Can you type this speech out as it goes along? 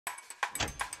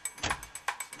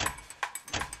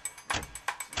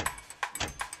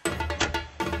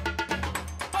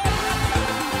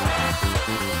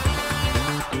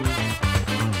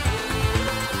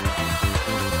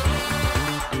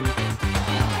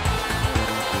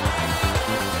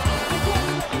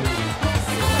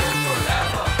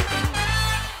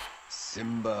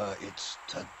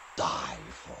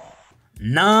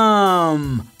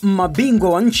Naam, mabingwa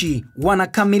wa nchi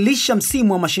wanakamilisha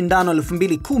msimu wa mashindano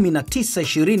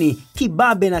 2019-20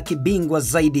 kibabe na kibingwa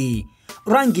zaidi.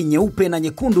 Rangi nyeupe na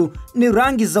nyekundu ni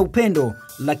rangi za upendo,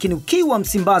 lakini ukiwa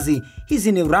Msimbazi,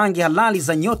 hizi ni rangi halali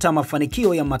za nyota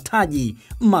mafanikio ya mataji,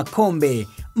 makombe,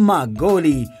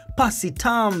 magoli, pasi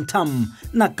tam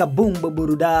na kabumbu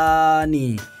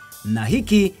burudani. Na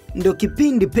hiki ndio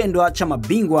kipindi pendwa cha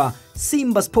mabingwa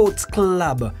Simba Sports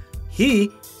Club.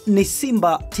 Hii ni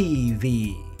Simba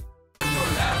TV.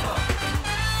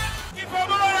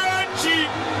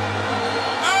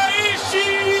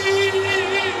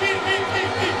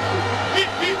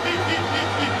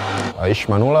 Aish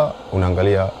Manula,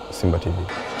 unaangalia Simba TV.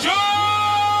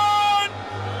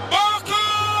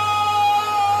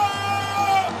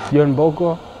 John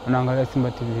Boko, unaangalia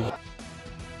Simba TV.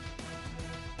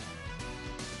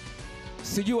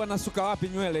 Sijui wanasuka wapi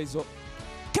nywele hizo.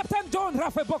 Captain John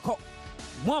Rafael Boko,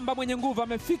 mwamba mwenye nguvu,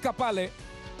 amefika pale.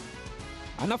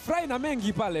 Anafurahi na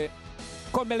mengi pale.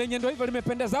 Kombe lenye ndio hivyo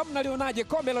limependeza. Mnalionaje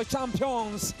kombe la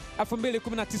Champions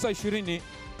 2019-20?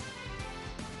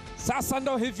 Sasa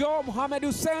ndo hivyo, Mohamed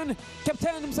Hussein,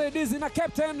 captain msaidizi na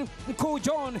captain mkuu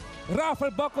John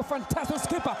Rafael Boko, fantastic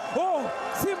skipper.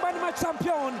 Simba ni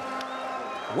machampion.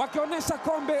 Wakionyesha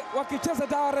kombe, wakicheza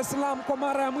Dar es Salaam kwa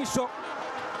mara ya mwisho.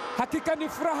 Hakika ni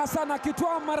furaha sana,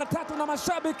 akitoa mara 3 na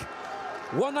mashabiki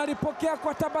wanalipokea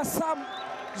kwa tabasamu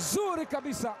zuri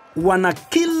kabisa. Wana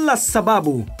kila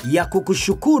sababu ya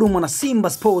kukushukuru mwana Simba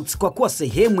Sports kwa kuwa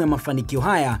sehemu ya mafanikio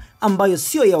haya ambayo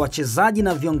sio ya wachezaji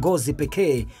na viongozi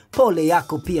pekee. Pole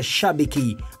yako pia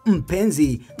shabiki,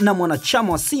 mpenzi na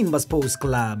mwanachama wa Simba Sports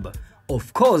Club.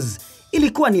 Of course,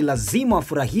 ilikuwa ni lazima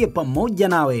wafurahie pamoja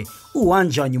nawe.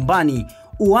 Uwanja wa nyumbani,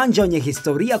 uwanja wenye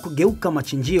historia kugeuka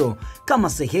machinjio kama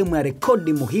sehemu ya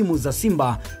rekodi muhimu za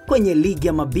Simba kwenye ligi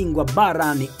ya mabingwa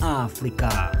barani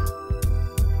Afrika.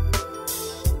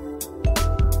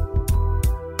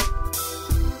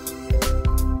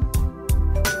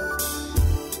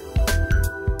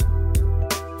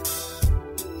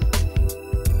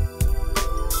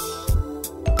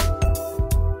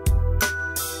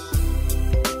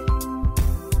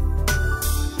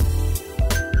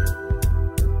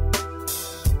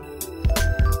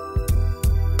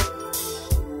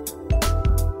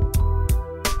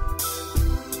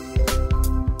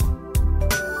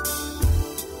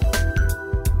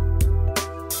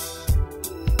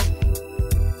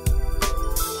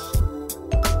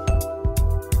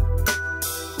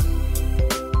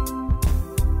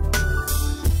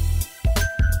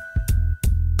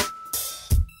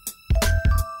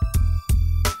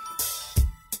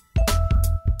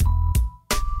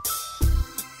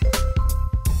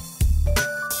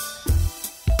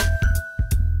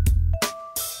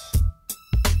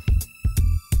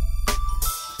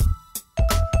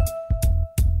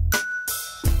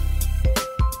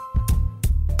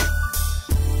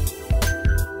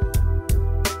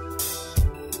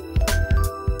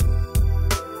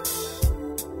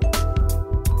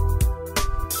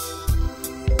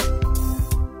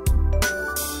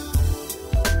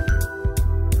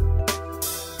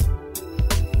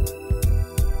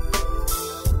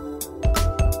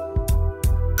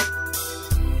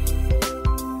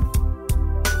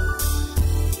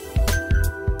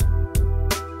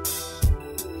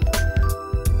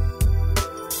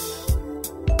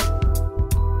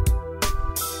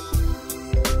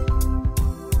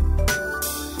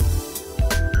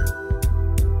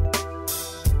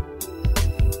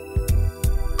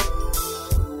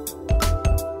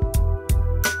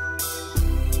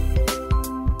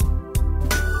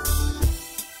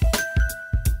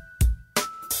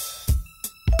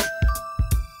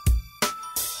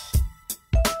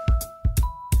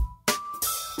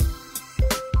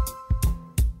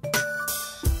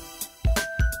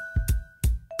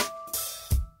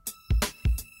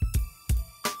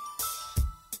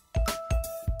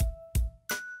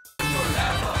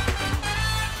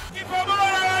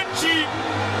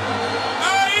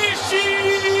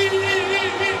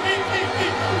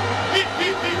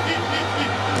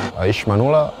 Aish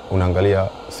Manula, unaangalia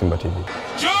Simba TV.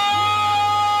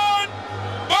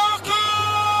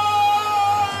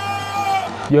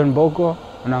 John Boko,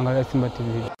 unaangalia Simba TV.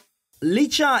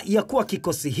 Licha ya kuwa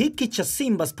kikosi hiki cha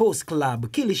Simba Sports Club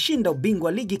kilishinda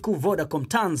ubingwa ligi kuu Vodacom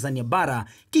Tanzania bara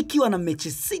kikiwa na mechi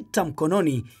 6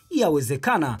 mkononi,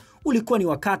 yawezekana ulikuwa ni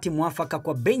wakati mwafaka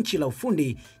kwa benchi la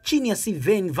ufundi chini ya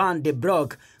Sven van der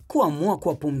Broek kuamua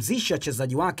kuwapumzisha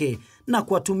wachezaji wake na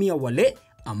kuwatumia wale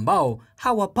ambao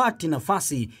hawapati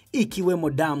nafasi, ikiwemo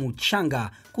damu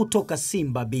changa kutoka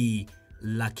Simba B.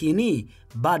 lakini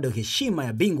bado heshima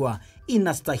ya bingwa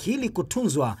inastahili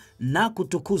kutunzwa na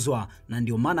kutukuzwa, na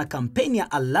ndio maana kampeni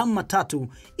ya alama 3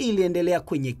 iliendelea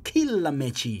kwenye kila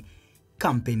mechi.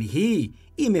 Kampeni hii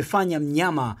imefanya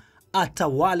mnyama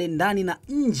atawale ndani na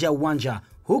nje ya uwanja,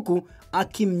 huku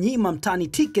akimnyima mtani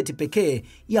tiketi pekee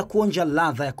ya kuonja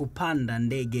ladha ya kupanda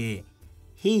ndege.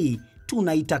 Hii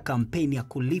tunaita kampeni ya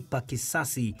kulipa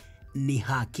kisasi. Ni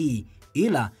haki,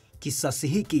 ila kisasi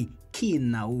hiki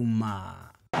kinauma.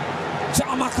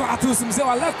 Chama Clatous, mzee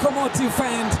wa Locomotive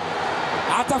Fund,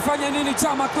 atafanya nini?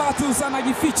 Chama Clatous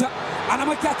anajificha,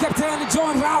 anamwekea captain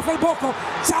John Rafael Boko.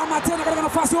 Chama tena katika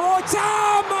nafasi.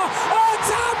 Chama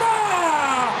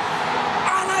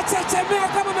anachechemea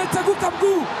kama ameteguka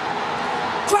mguu.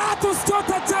 Clatous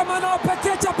Chota Chama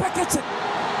anaopekecha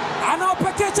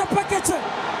pekeche,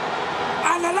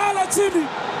 analala chini.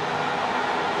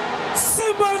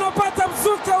 Simba inapata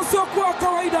mzuka usiokuwa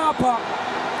kawaida hapa.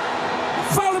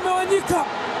 Mfalme wa nyika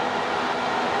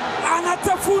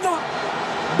anatafuna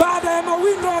baada ya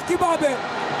mawindo ya kibabe,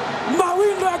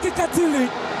 mawindo ya kikatili.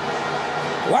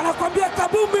 Wanakwambia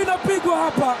kabumbi inapigwa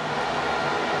hapa.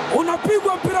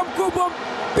 Unapigwa mpira mkubwa,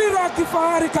 mpira wa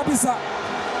kifahari kabisa.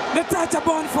 Metacha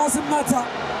Boniface Mnata,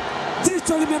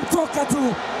 jicho limemtoka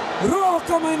tu, roho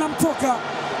kama inamtoka.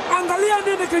 Angalia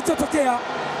nini kilichotokea.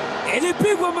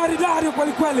 Ilipigwa maridadi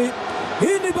kweli kweli.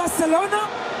 Hii ni Barcelona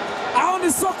au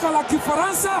ni soka la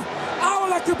Kifaransa au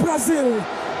la Kibrazil?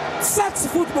 Sex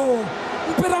football,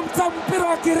 mpira mtamu, mpira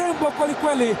wa kirembo kweli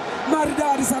kweli,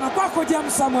 maridadi sana. Kwako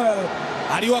James Samuel.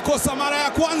 Aliwakosa mara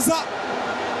ya kwanza,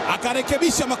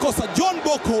 akarekebisha makosa. John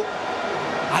Boko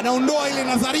anaondoa ile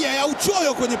nadharia ya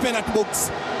uchoyo kwenye penalty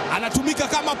box, anatumika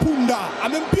kama punda,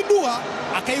 amempindua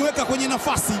akaiweka kwenye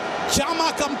nafasi. Chama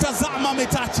akamtazama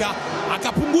Metacha,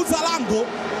 akapunguza lango,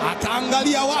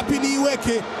 akaangalia wapi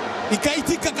niiweke,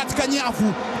 ikaitika katika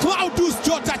nyavu. Clatous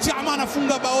Chota Chama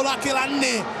anafunga bao lake la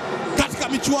 4 katika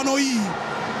michuano hii.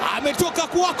 Ametoka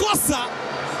kuwakosa,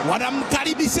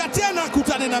 wanamkaribisha tena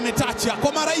kutane na Metacha.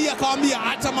 Kwa mara hii akawaambia,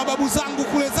 hata mababu zangu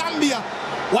kule Zambia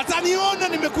wataniona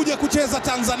nimekuja kucheza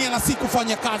Tanzania na si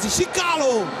kufanya kazi.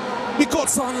 Shikalo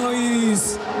Son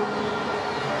Luis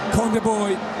Konde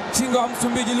Boy, chinga wa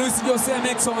Msumbiji. Luis Jose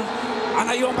Mixon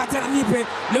anaiomba tena, nipe.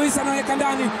 Luis anaweka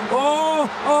ndani.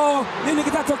 Nini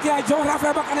kitatokea? John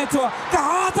Rafael Boko anatoa,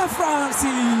 Kahata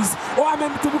Francis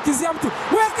amemtumbukizia mtu,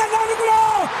 weka ndani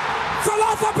golo.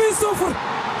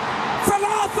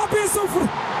 3-0.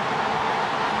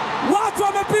 Watu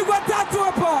wamepigwa 3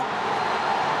 hapa.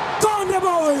 Konde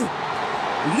Boy,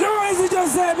 Luis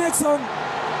Jose Mixon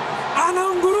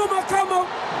anaunguruma kama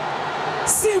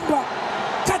simba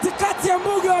katikati ya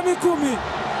mbuga wa Mikumi.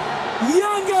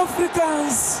 Young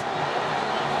Africans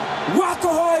wako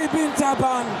hoi bin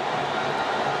taban,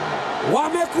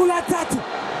 wamekula 3.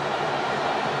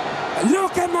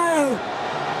 Luke Mael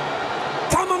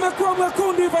kama amekuwa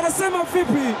mwekundu hivi, anasema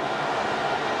vipi?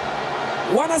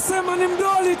 Wanasema ni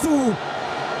mdoli tu,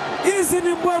 hizi ni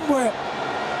mbwembwe.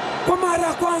 Kwa mara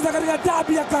ya kwanza katika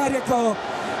dabi ya Kariakoo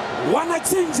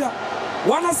wanachinja,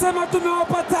 wanasema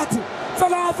tumewapa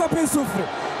 3-0.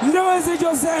 Luis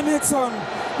Jose Mixon,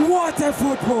 what a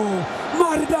football,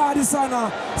 maridadi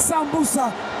sana.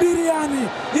 Sambusa, biriani,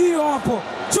 hiyo hapo.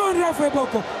 John Rafael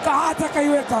Boko Kahata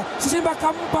kaiweka, Simba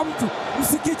kampa mtu,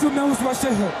 msikiti umeuzwa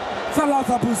shehe.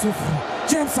 3-0.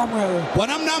 James Samuel. Kwa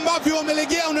namna ambavyo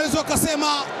wamelegea, unaweza ukasema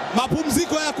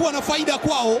mapumziko hayakuwa na faida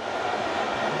kwao.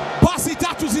 Pasi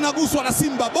 3 zinaguswa na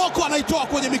Simba. Boko anaitoa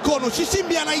kwenye mikono,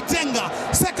 Shishimbi anaitenga.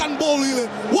 Second ball ile,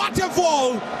 what a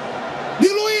ball! Ni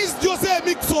Luis Jose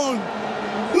Mixon.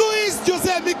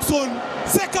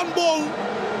 Second ball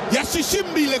ya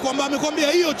Shishimbi ile, kwamba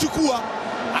amekwambia hiyo chukua,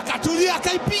 akatulia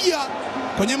akaipiga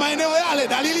kwenye maeneo yale.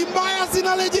 Dalili mbaya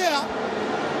zinarejea.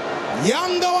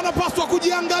 Yanga wanapaswa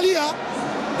kujiangalia,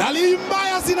 dalili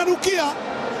mbaya zinanukia.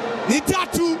 Ni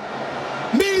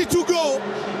 3-2 to go.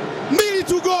 2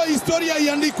 to go, historia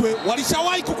iandikwe.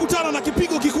 Walishawahi kukutana na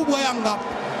kipigo kikubwa Yanga.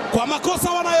 Kwa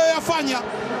makosa wanayoyafanya,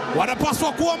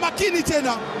 wanapaswa kuwa makini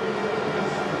tena.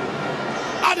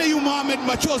 Adeyu Mohamed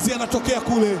machozi anatokea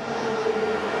kule,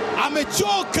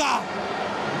 amechoka.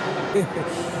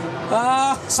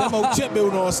 Sema uchebe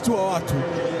unawastua watu.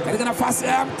 Katika nafasi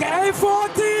ya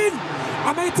MK14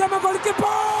 ameitema golikipa.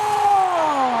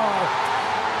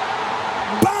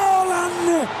 Bao la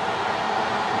 4.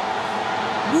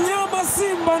 Mnyama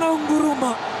Simba na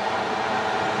unguruma.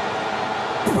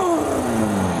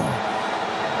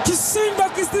 Kishinda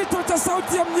kisito cha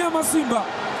sauti ya mnyama Simba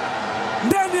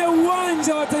ndani ya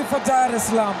uwanja wa Taifa Dar es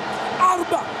Salaam.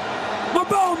 4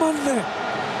 mabao 4.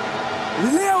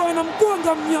 Leo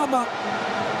anamgonga mnyama,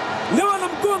 leo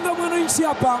anamgonga mwananchi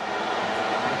hapa.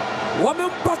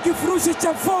 wamempa kifurushi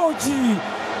cha 4G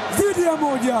dhidi ya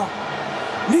moja.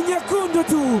 Ni nyekundu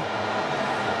tu,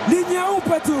 ni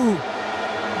nyeupe tu.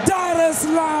 Dar es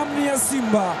Salaam ni ya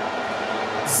Simba.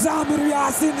 Zamir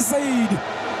Yasin Said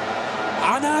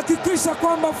anahakikisha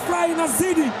kwamba fly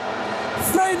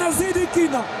inazidi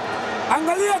kina.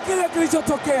 Angalia kile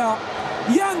kilichotokea.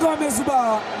 Yanga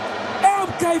wamezubaa.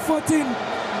 MK14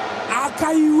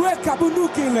 akaiweka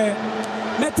bunduki ile.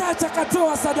 Metacha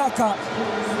katoa sadaka.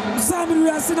 Zamir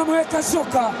Yasin ameweka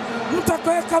shoka. Mtu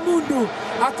akaweka mundu.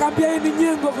 Akaambia hii ni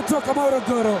nyengo kutoka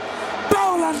Morogoro.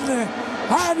 Bao la 4.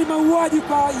 Haya ni mauaji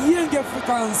kwa Young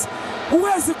Africans.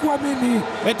 Huwezi kuamini.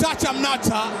 Metacha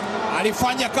Mnata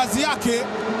alifanya kazi yake,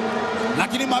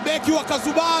 lakini mabeki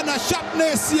wakazubaa na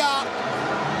sharpness ya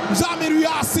Zamir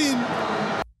Yasin.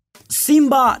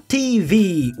 Simba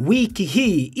TV wiki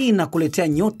hii inakuletea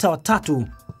nyota watatu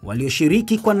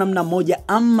walioshiriki kwa namna moja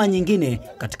ama nyingine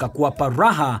katika kuwapa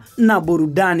raha na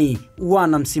burudani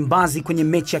wana Msimbazi kwenye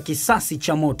mechi ya kisasi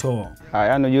cha moto.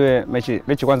 Yaani ujue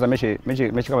mechi kwanza mechi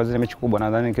kama zile mechi kubwa,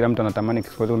 nadhani kila mtu anatamani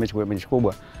kifuzo mechi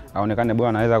kubwa aonekane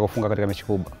bwana anaweza kufunga katika mechi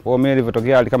kubwa. Kwa hiyo mimi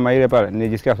nilipotokea hali kama ile pale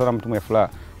nilijisikia sana mtu mwenye furaha.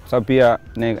 Kwa sababu pia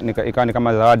ikawa ni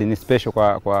kama zawadi, ni special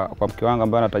kwa mke wangu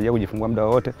ambaye anatarajia kujifungua muda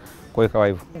wote. Kwa hiyo ikawa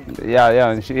hivyo.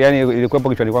 Yaani ilikuwepo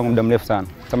kichwani kwangu muda mrefu sana.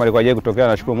 Kama ilikuwa je kutokea,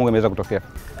 nashukuru Mungu imeweza kutokea.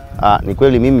 Ni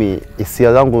kweli mimi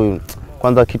hisia zangu,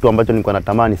 kwanza kitu ambacho nilikuwa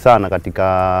natamani sana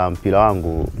katika mpira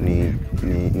wangu ni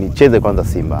nicheze kwanza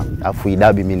Simba, afu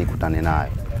idabi mimi nikutane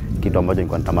nayo. Kitu ambacho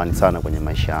nilikuwa natamani sana kwenye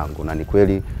maisha yangu, na ni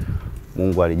kweli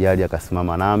Mungu alijali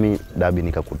akasimama nami, dabi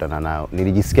nikakutana nayo.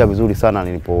 Nilijisikia vizuri sana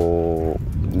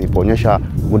nilipoonyesha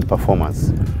good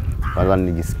performance. Kwanza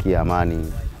nilijisikia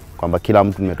amani kwamba kila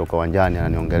mtu nimetoka uwanjani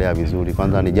ananiongelea vizuri.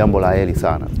 Kwanza ni jambo la heri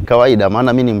sana. Kawaida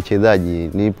maana mimi ni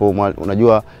mchezaji,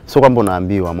 unajua sio kwamba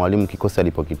unaambiwa, mwalimu kikosi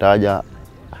alipokitaja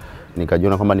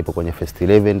nikajiona kwamba nipo kwenye first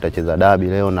 11 nitacheza dabi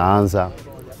leo naanza.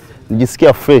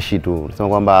 Nijisikia fresh tu. Nasema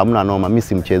kwamba hamna noma, mimi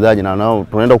si mchezaji na nao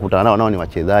tunaenda kukutana nao ni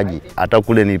wachezaji. Hata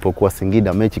kule nilipokuwa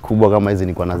Singida mechi kubwa kama hizi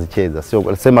nilikuwa nazicheza.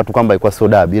 Sio sema tu kwamba ilikuwa sio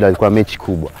dabi, ila ilikuwa mechi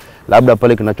kubwa. Labda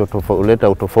pale kinacholeta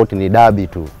utofauti ni dabi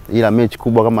tu. Ila mechi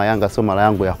kubwa kama Yanga sio mara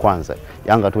yangu ya kwanza.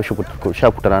 Yanga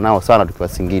tushakutana nao sana tukiwa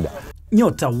Singida.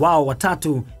 Nyota wao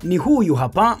watatu ni huyu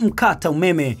hapa, mkata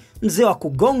umeme, mzee wa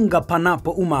kugonga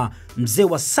panapo uma, mzee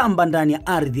wa samba ndani ya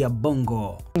ardhi ya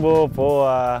Bongo.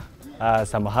 Poa,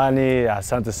 samahani,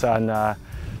 asante sana,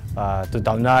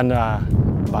 tutaonana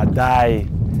baadaye,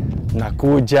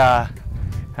 nakuja,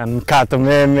 mkata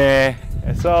umeme.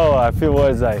 So I feel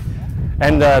was like,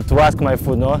 and to ask my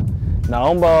food, no?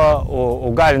 Naomba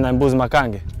ugali na mbuzi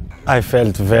makange. I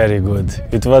felt very good.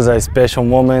 It was a special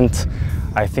moment.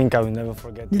 I think I will never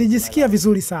forget. Nilijisikia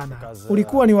vizuri sana.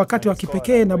 Ulikuwa ni wakati wa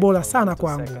kipekee na bora sana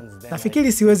kwangu.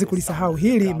 Nafikiri siwezi kulisahau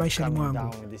hili maishani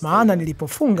mwangu. Maana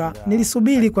nilipofunga,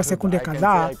 nilisubiri kwa sekunde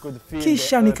kadhaa,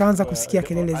 kisha nikaanza kusikia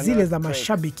kelele zile za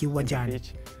mashabiki uwanjani.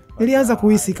 Nilianza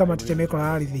kuhisi kama tetemeko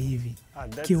la ardhi hivi.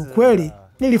 Kiukweli,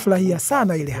 nilifurahia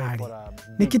sana ile hali.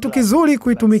 Ni kitu kizuri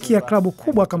kuitumikia klabu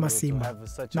kubwa kama Simba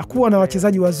na kuwa na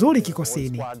wachezaji wazuri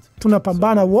kikosini.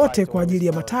 Tunapambana wote kwa ajili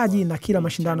ya mataji na kila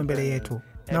mashindano mbele yetu.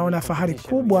 Naona fahari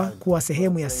kubwa kuwa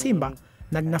sehemu ya Simba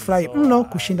na ninafurahi mno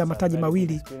kushinda mataji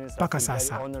mawili mpaka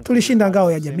sasa. Tulishinda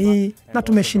ngao ya jamii na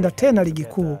tumeshinda tena ligi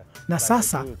kuu na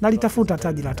sasa nalitafuta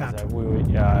taji la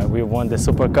 3. We won the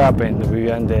Super Cup and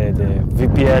we won the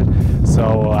VPL, so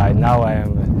now I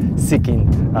am seeking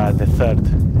the 3rd.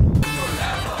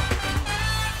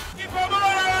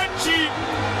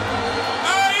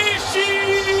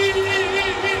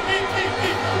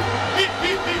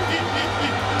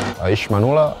 Aish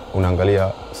Manula,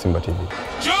 unaangalia Simba TV.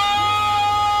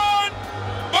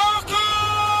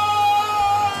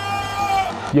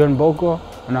 John Boko,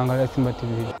 unaangalia Simba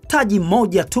TV. Taji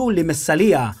moja tu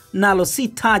limesalia, nalo si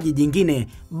taji jingine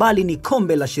bali ni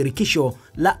kombe la shirikisho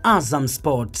la Azam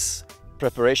Sports.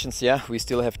 Preparations, yeah, we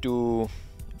still have 2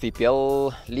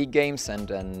 VPL league games and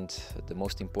the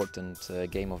most important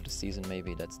game of the season,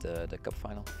 maybe that's the cup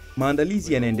final.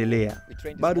 Maandalizi yanaendelea.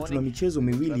 Bado tuna michezo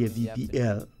miwili ya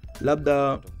VPL.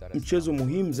 Labda mchezo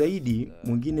muhimu zaidi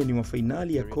mwingine ni wa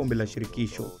fainali ya kombe la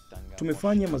shirikisho.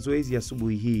 Tumefanya mazoezi ya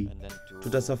asubuhi hii.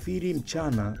 Tutasafiri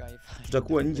mchana,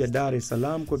 tutakuwa nje ya Dar es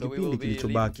Salaam kwa kipindi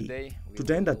kilichobaki.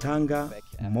 Tutaenda Tanga,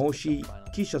 Moshi,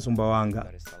 kisha Sumbawanga.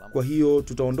 Kwa hiyo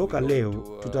tutaondoka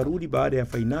leo, tutarudi baada ya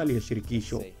fainali ya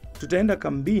shirikisho. Tutaenda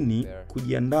kambini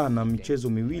kujiandaa na michezo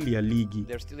miwili ya ligi.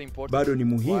 Bado ni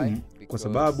muhimu kwa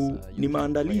sababu ni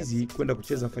maandalizi kwenda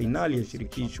kucheza fainali ya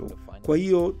shirikisho. Kwa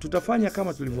hiyo tutafanya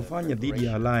kama tulivyofanya dhidi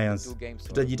ya Alliance.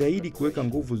 Tutajitahidi kuweka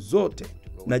nguvu zote.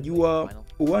 Najua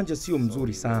uwanja sio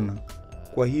mzuri sana,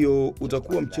 Kwa hiyo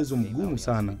utakuwa mchezo mgumu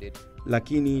sana,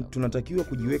 lakini tunatakiwa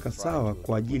kujiweka sawa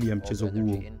kwa ajili ya mchezo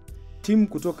huo. Timu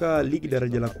kutoka ligi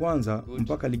daraja la kwanza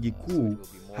mpaka ligi kuu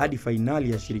hadi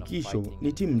fainali ya shirikisho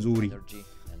ni timu nzuri.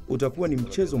 Utakuwa ni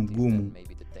mchezo mgumu.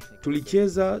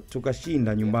 Tulicheza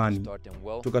tukashinda nyumbani,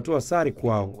 tukatoa sare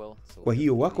kwao. Kwa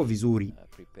hiyo wako vizuri,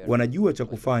 wanajua cha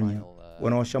kufanya,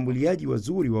 wana washambuliaji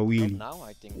wazuri wawili,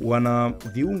 wana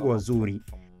viungo wazuri.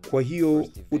 Kwa hiyo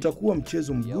utakuwa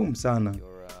mchezo mgumu sana.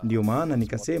 Ndio maana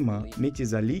nikasema mechi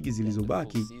za ligi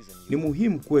zilizobaki ni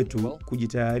muhimu kwetu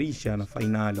kujitayarisha na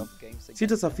fainali.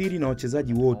 Sitasafiri na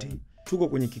wachezaji wote, tuko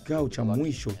kwenye kikao cha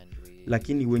mwisho,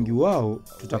 lakini wengi wao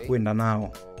tutakwenda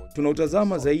nao.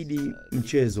 Tunautazama zaidi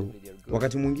mchezo.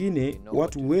 Wakati mwingine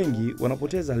watu wengi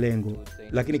wanapoteza lengo,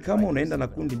 lakini kama unaenda na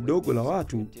kundi dogo la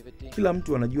watu, kila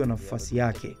mtu anajua nafasi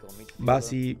yake.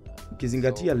 Basi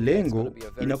ukizingatia lengo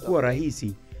inakuwa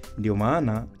rahisi. Ndio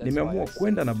maana nimeamua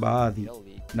kwenda na baadhi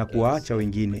na kuwaacha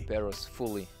wengine.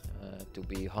 To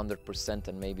be 100%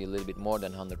 and maybe a little bit more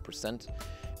than 100%,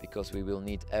 because we will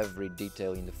need every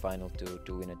detail in the final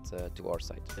to win it to our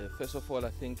side. First of all,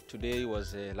 I think today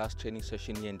was the last training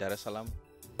session here in Dar es Salaam.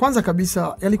 Kwanza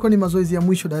kabisa yalikuwa ni mazoezi ya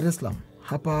mwisho Dar es Salaam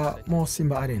hapa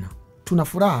Simba Arena. Tuna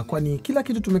furaha kwani kila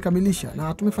kitu tumekamilisha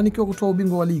na tumefanikiwa kutoa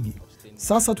ubingwa wa ligi.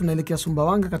 Sasa tunaelekea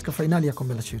Sumbawanga katika fainali ya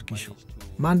kombe la shirikisho.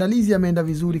 Maandalizi yameenda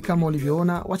vizuri kama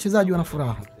ulivyoona, wachezaji wana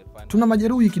furaha. Tuna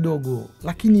majeruhi kidogo,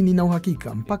 lakini nina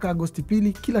uhakika mpaka Agosti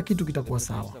 2 kila kitu kitakuwa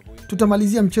sawa.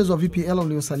 Tutamalizia mchezo wa VPL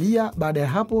uliosalia, baada ya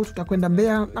hapo tutakwenda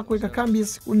Mbeya na kuweka kambi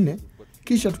siku 4,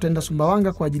 kisha tutaenda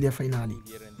Sumbawanga kwa ajili ya fainali.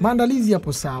 Maandalizi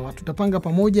yapo sawa, tutapanga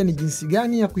pamoja ni jinsi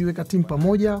gani ya kuiweka timu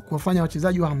pamoja, kuwafanya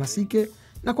wachezaji wahamasike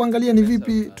na kuangalia ni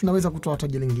vipi tunaweza kutoa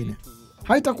taji lingine.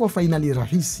 Haitakuwa fainali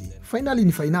rahisi, fainali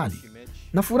ni fainali.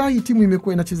 Nafurahi timu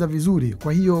imekuwa inacheza vizuri,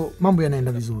 kwa hiyo mambo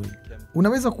yanaenda vizuri.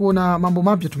 Unaweza kuona mambo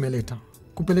mapya tumeleta.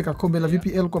 Kupeleka kombe la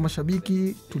VPL kwa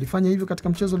mashabiki, tulifanya hivyo katika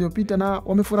mchezo uliopita na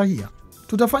wamefurahia.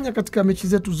 Tutafanya katika mechi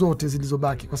zetu zote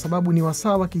zilizobaki kwa sababu ni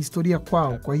wasawa kihistoria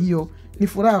kwao, kwa hiyo ni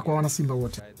furaha kwa wanasimba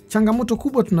wote. Changamoto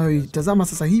kubwa tunayoitazama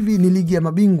sasa hivi ni ligi ya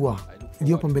mabingwa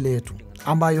iliyopo mbele yetu,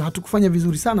 ambayo hatukufanya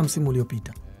vizuri sana msimu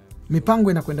uliopita.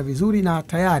 Mipango inakwenda vizuri na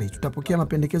tayari tutapokea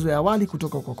mapendekezo ya awali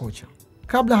kutoka kwa kocha.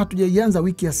 Kabla hatujaianza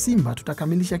wiki ya Simba,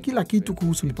 tutakamilisha kila kitu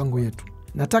kuhusu mipango yetu.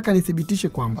 Nataka nithibitishe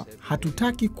kwamba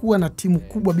hatutaki kuwa na timu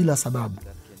kubwa bila sababu.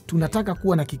 Tunataka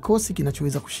kuwa na kikosi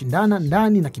kinachoweza kushindana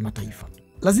ndani na kimataifa.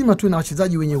 Lazima tuwe na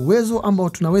wachezaji wenye uwezo ambao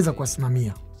tunaweza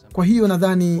kuwasimamia. Kwa hiyo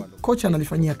nadhani kocha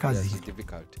analifanyia kazi hili.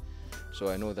 So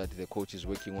I know that the coach is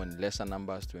working on lesser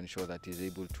numbers to ensure that he's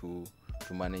able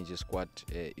to manage the squad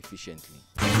efficiently.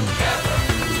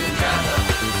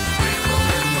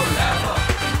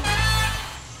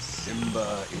 Simba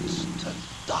is to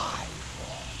die.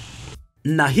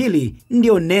 Na hili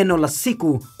ndio neno la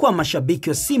siku kwa mashabiki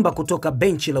wa Simba kutoka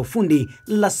benchi la ufundi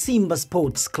la Simba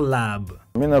Sports Club.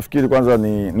 Mimi nafikiri kwanza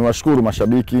ni washukuru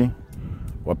mashabiki,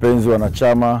 wapenzi,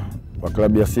 wanachama wa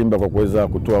klabu ya Simba kwa kuweza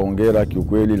kutoa hongera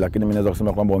kiukweli, lakini mimi naweza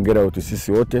kusema kwamba hongera yetu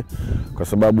sisi wote kwa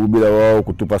sababu bila wao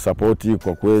kutupa support,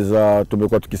 kwa kuweza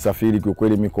tumekuwa tukisafiri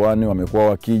kiukweli mikoani, wamekuwa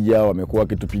wakija, wamekuwa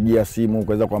wakitupigia simu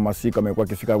kuweza kuhamasika, wamekuwa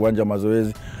kifika uwanja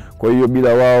mazoezi. Kwa hiyo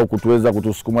bila wao kutuweza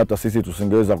kutusukuma hata sisi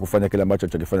tusingeweza kufanya kile ambacho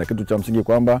tunakifanya. Kitu cha msingi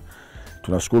kwamba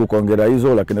tunashukuru kwa hongera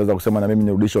hizo, lakini naweza kusema na mimi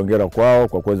nirudishe hongera kwao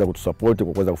kwa kuweza kutusupport,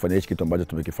 kwa kuweza kufanya hichi kitu ambacho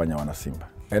tumekifanya wana Simba.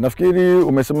 Nafikiri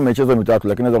umesema michezo mitatu,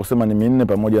 lakini naweza kusema ni 4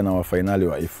 pamoja na finali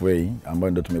wa FA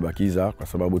ambayo ndio tumebakiza kwa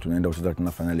sababu tunaenda kucheza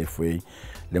tena finali FA.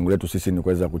 Lengo letu sisi ni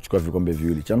kuweza kuchukua vikombe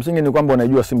viwili. Cha msingi ni kwamba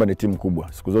unajua Simba ni timu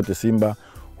kubwa. Siku zote Simba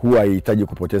huwa haihitaji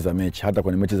kupoteza mechi, hata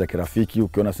kwenye mechi za kirafiki.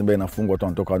 Ukiona Simba inafungwa watu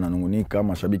wanatoka wananungunika,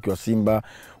 mashabiki wa Simba,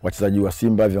 wachezaji wa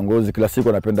Simba, viongozi kila siku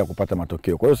wanapenda kupata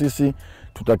matokeo. Kwa hiyo sisi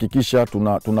tutahakikisha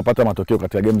tunapata matokeo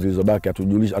katika games zilizobaki.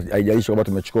 Hatujulishi, haijalishi kwamba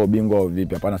tumechukua ubingwa au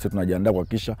vipi. Hapana, sisi tunajiandaa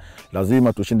kuhakikisha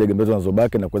lazima tushinde game zetu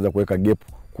zinazobaki na kuweza kuweka gap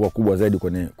kuwa kubwa zaidi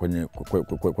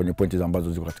kwenye pointi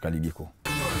ambazo ziko katika ligi kuu.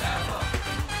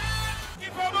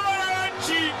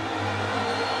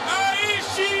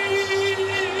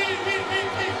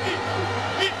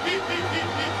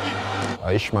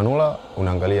 Aish Manula,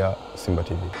 unaangalia Simba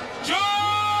TV.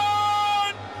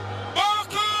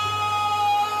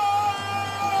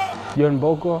 John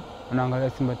Boko, unaangalia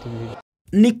Simba TV.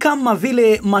 Ni kama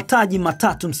vile mataji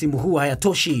matatu msimu huu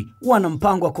hayatoshi, wana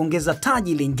mpango wa kuongeza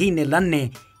taji lingine la 4.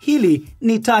 Hili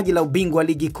ni taji la ubingwa wa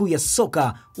ligi kuu ya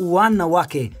soka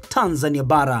wanawake Tanzania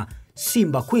bara.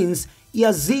 Simba Queens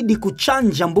yazidi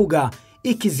kuchanja mbuga,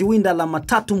 ikiziwinda alama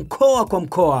 3 mkoa kwa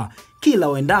mkoa. Kila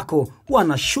waendako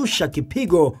wanashusha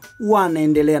kipigo,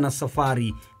 wanaendelea na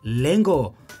safari.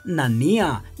 Lengo na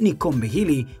nia ni kombe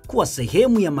hili kuwa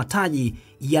sehemu ya mataji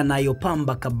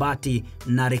yanayopamba kabati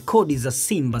na rekodi za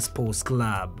Simba Sports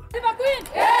Club. Simba Queen!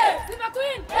 Hey! Simba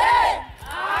Queen! Hey!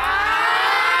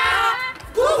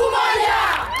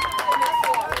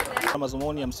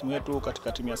 Mazumuni ya msimu wetu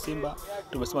katika timu ya Simba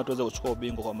tumesema tuweze kuchukua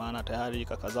ubingwa, kwa maana tayari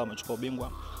kaka zao wamechukua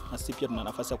ubingwa na sisi pia tuna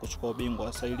nafasi ya kuchukua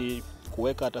ubingwa. Sasa ili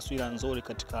kuweka taswira nzuri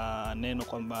katika neno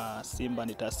kwamba Simba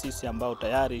ni taasisi ambayo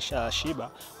tayari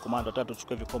ishashiba, kwa maana tunataka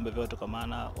tuchukue vikombe vyote, kwa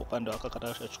maana upande wa kaka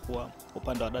tutachukua,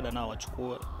 upande wa dada nao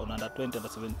wachukue, under 20 under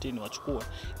 17 wachukue.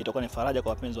 Itakuwa ni faraja kwa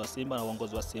wapenzi wa Simba na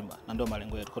uongozi wa Simba, na ndio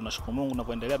malengo yetu. Tunashukuru Mungu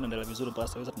tunavyoendelea, tunaendelea vizuri mpaka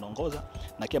sasa tunaongoza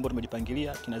na kile ambacho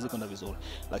tumejipangilia kinaweza kwenda vizuri.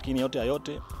 Lakini yote ya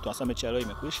yote tunasema mechi ya leo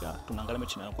imekwisha, tunaangalia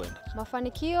mechi inayokwenda.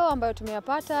 Mafanikio ambayo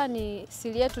tumeyapata ni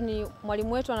siri yetu, ni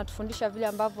mwalimu wetu anatufundisha vile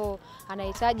ambavyo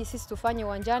anahitaji sisi tufanye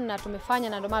uwanjani na tumefanya,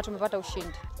 na ndio maana tumepata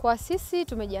ushindi. Kwa sisi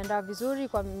tumejiandaa vizuri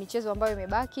kwa michezo ambayo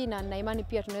imebaki, na nina imani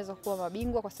pia tunaweza kuwa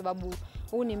mabingwa kwa sababu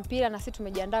huu ni mpira na sisi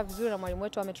tumejiandaa vizuri na mwalimu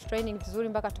wetu ametutraining vizuri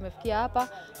mpaka tumefikia hapa,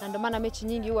 na ndio maana mechi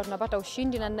nyingi huwa tunapata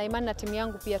ushindi, na nina imani na timu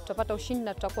yangu pia tutapata ushindi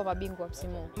na tutakuwa mabingwa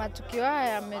msimu huu. Matukio haya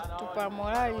yametupa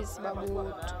morali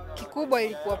sababu kikubwa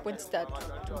ilikuwa pointi 3.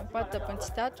 Tumepata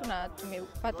pointi 3 na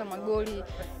tumepata magoli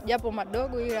japo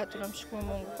madogo, ila tunamshukuru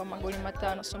Mungu kwa magoli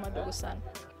 5, sio madogo sana.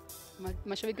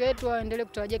 Mashabiki wetu waendelee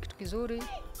kutarajia kitu kizuri,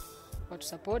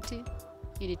 watusapoti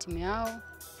ili timu yao,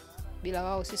 bila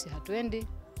wao sisi hatuendi.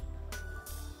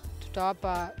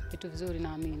 Tutawapa vitu vizuri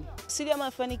naamini. Siri ya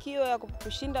mafanikio ya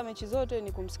kushinda mechi zote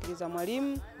ni kumsikiliza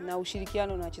mwalimu na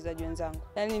ushirikiano na wachezaji wenzangu.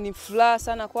 Yaani ni furaha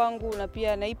sana kwangu, na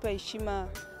pia naipa heshima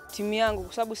timu yangu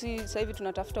kwa sababu sasa hivi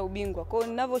tunatafuta ubingwa. Kwa hiyo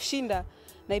ninavyoshinda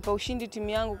naipa ushindi timu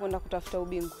yangu kwenda kutafuta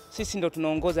ubingwa. Sisi ndo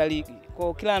tunaongoza ligi. Kwa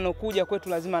hiyo kila anokuja kwetu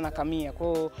lazima anakamia. Kwa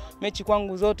hiyo mechi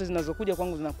kwangu zote zinazokuja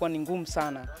kwangu zinakuwa ni ngumu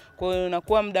sana. Kwa hiyo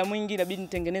nakuwa muda mwingi inabidi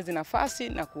nitengeneze nafasi,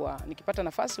 na nikipata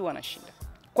nafasi huwa nashinda.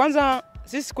 Kwanza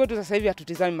sisi kwetu sasa hivi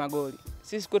hatutizami magoli.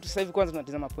 Sisi kwetu sasa hivi kwanza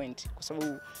tunatizama pointi, kwa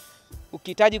sababu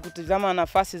ukihitaji kutizama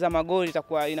nafasi za magoli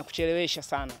itakuwa inakuchelewesha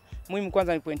sana. Muhimu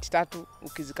kwanza ni pointi 3,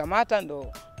 ukizikamata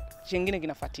ndo kingine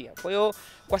kinafuatia. Kwa hiyo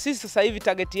kwa sisi sasa hivi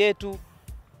target yetu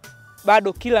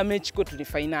bado kila mechi kwetu ni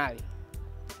finali,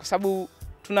 kwa sababu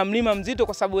tuna mlima mzito,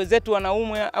 kwa sababu wenzetu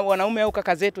wanaume au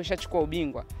kaka zetu washachukua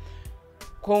ubingwa.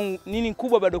 Kwa nini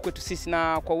kubwa bado kwetu sisi,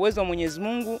 na kwa uwezo wa Mwenyezi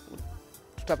Mungu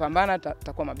tutapambana,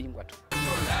 tutakuwa mabingwa tu.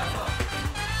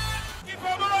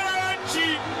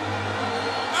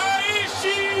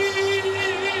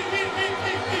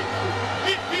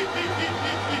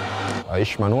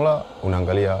 Aish Manula,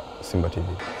 unaangalia Simba TV.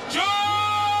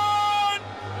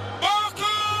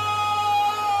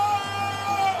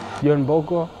 John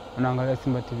Boko, unaangalia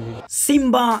Simba TV.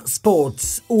 Simba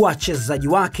Sports, wachezaji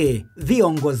wake,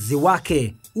 viongozi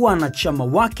wake, wanachama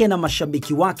wake na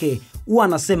mashabiki wake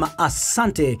wanasema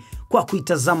asante kwa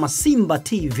kuitazama Simba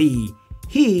TV.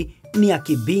 Hii ni ya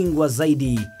kibingwa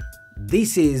zaidi.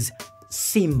 This is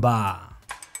Simba.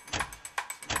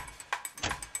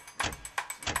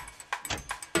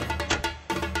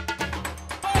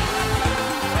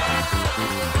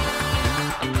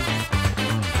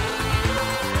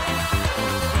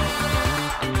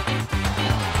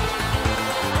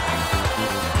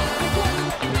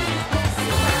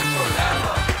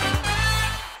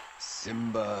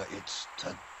 Simba, it's to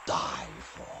die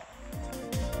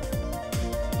for.